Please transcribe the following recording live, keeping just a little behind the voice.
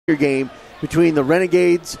game between the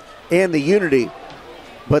Renegades and the Unity.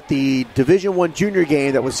 But the Division I junior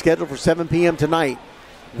game that was scheduled for 7 p.m. tonight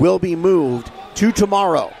will be moved to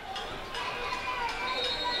tomorrow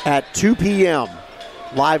at 2 p.m.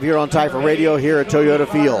 live here on Typha Radio here at Toyota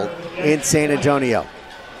Field in San Antonio.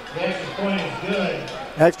 The extra point is good.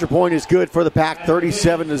 Extra point is good for the Pack.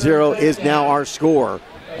 37-0 is now our score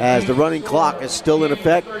as the running clock is still in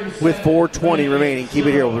effect with 4:20 remaining. Keep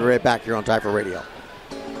it here. We'll be right back here on Typha Radio.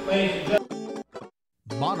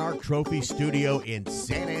 Monarch Trophy Studio in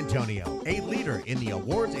San Antonio, a leader in the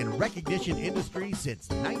awards and recognition industry since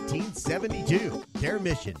 1972. Their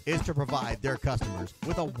mission is to provide their customers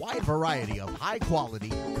with a wide variety of high-quality,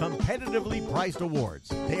 competitively priced awards.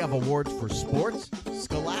 They have awards for sports,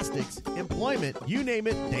 scholastics, employment, you name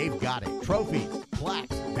it, they've got it. Trophies,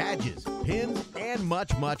 plaques, badges, pins, and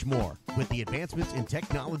much, much more. With the advancements in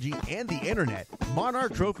technology and the internet,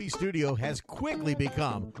 Monarch Trophy Studio has quickly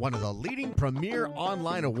become one of the leading premier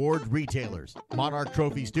online award retailers. Monarch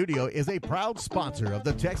Trophy Studio is a proud sponsor of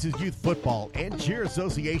the Texas Youth Football and Cheer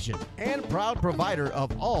Association and proud provider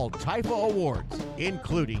of all Typha awards,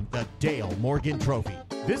 including the Dale Morgan Trophy.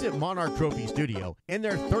 Visit Monarch Trophy Studio in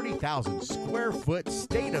their 30,000 square foot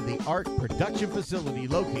state-of-the-art production facility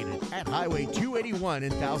located at Highway 281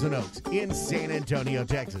 in Thousand Oaks in San Antonio,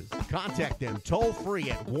 Texas. Contact them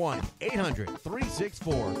toll-free at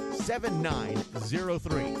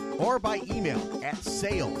 1-800-364-7903 or by email at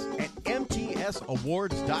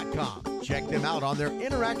sales@mtsawards.com. Check them out on their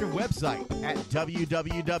interactive website at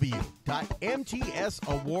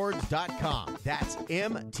www.mtsawards.com. That's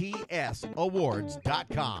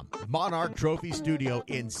mtsawards.com. Monarch Trophy Studio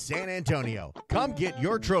in San Antonio. Come get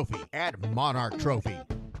your trophy at Monarch Trophy.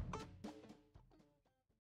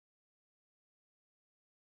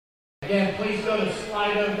 Again, please go to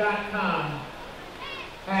slido.com.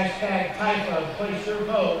 Hashtag Typha. Place your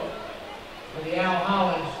vote for the Al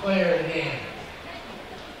Hollins player of the game.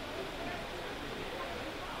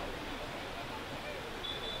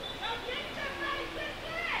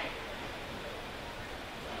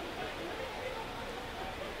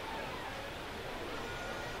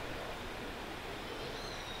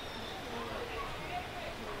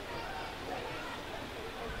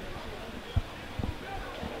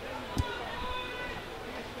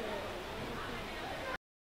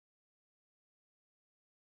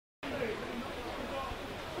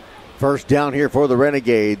 First down here for the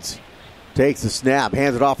Renegades. Takes the snap,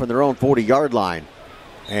 hands it off from their own 40-yard line.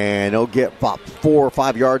 And they'll get about 4 or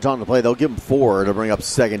 5 yards on the play. They'll give them 4 to bring up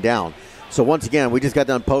second down. So once again, we just got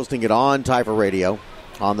done posting it on Typha Radio,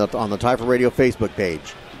 on the Typha Radio Facebook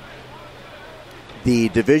page. The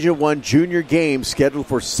Division I junior game scheduled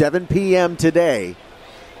for 7 p.m. today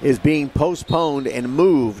is being postponed and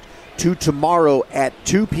moved to tomorrow at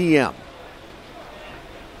 2 p.m.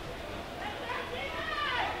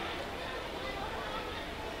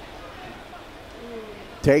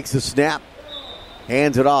 Takes the snap,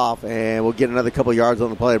 hands it off, and we'll get another couple yards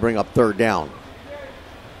on the play to bring up third down.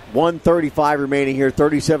 1:35 remaining here.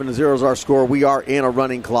 37-0 is our score. We are in a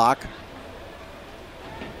running clock.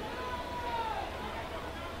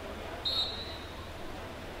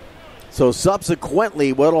 So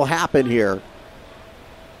subsequently, what will happen here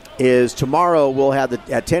is tomorrow we'll have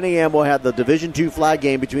at 10 a.m. we'll have the Division II flag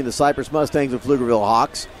game between the Cypress Mustangs and Pflugerville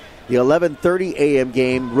Hawks. The 11:30 a.m.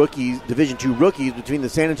 game, Division II rookies between the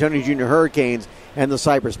San Antonio Junior Hurricanes and the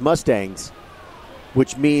Cypress Mustangs,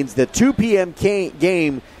 which means the 2 p.m.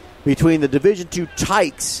 game between the Division II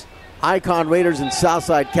Tykes, Icon Raiders, and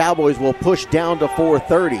Southside Cowboys will push down to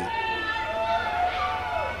 4:30.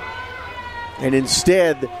 And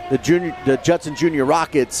instead, the Judson Junior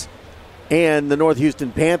Rockets and the North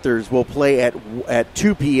Houston Panthers will play at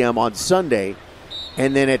 2 p.m. on Sunday,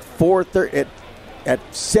 and then at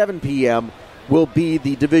 7 p.m. will be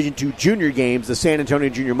the Division II junior games, the San Antonio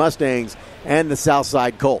Junior Mustangs and the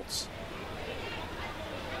Southside Colts.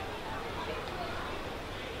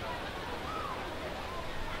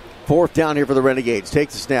 Fourth down here for the Renegades.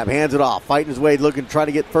 Takes the snap, hands it off, fighting his way, looking to try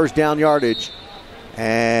to get first down yardage.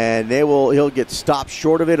 And he'll get stopped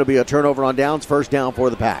short of it. It'll be a turnover on downs. First down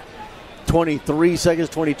for the Pack.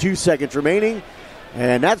 22 seconds remaining.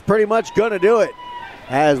 And that's pretty much going to do it,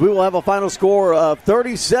 as we will have a final score of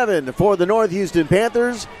 37 for the North Houston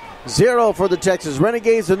Panthers, 0 for the Texas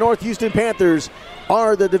Renegades. The North Houston Panthers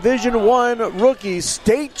are the Division I rookie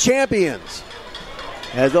state champions,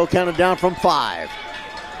 as they'll count it down from 5.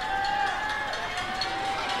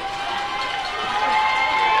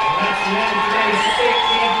 That's the end of today's state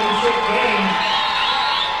championship game.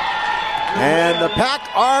 And the Pack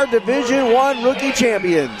are Division I rookie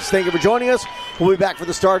champions. Thank you for joining us. We'll be back for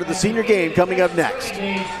the start of the senior game coming up next.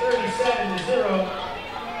 Renegades 37-0.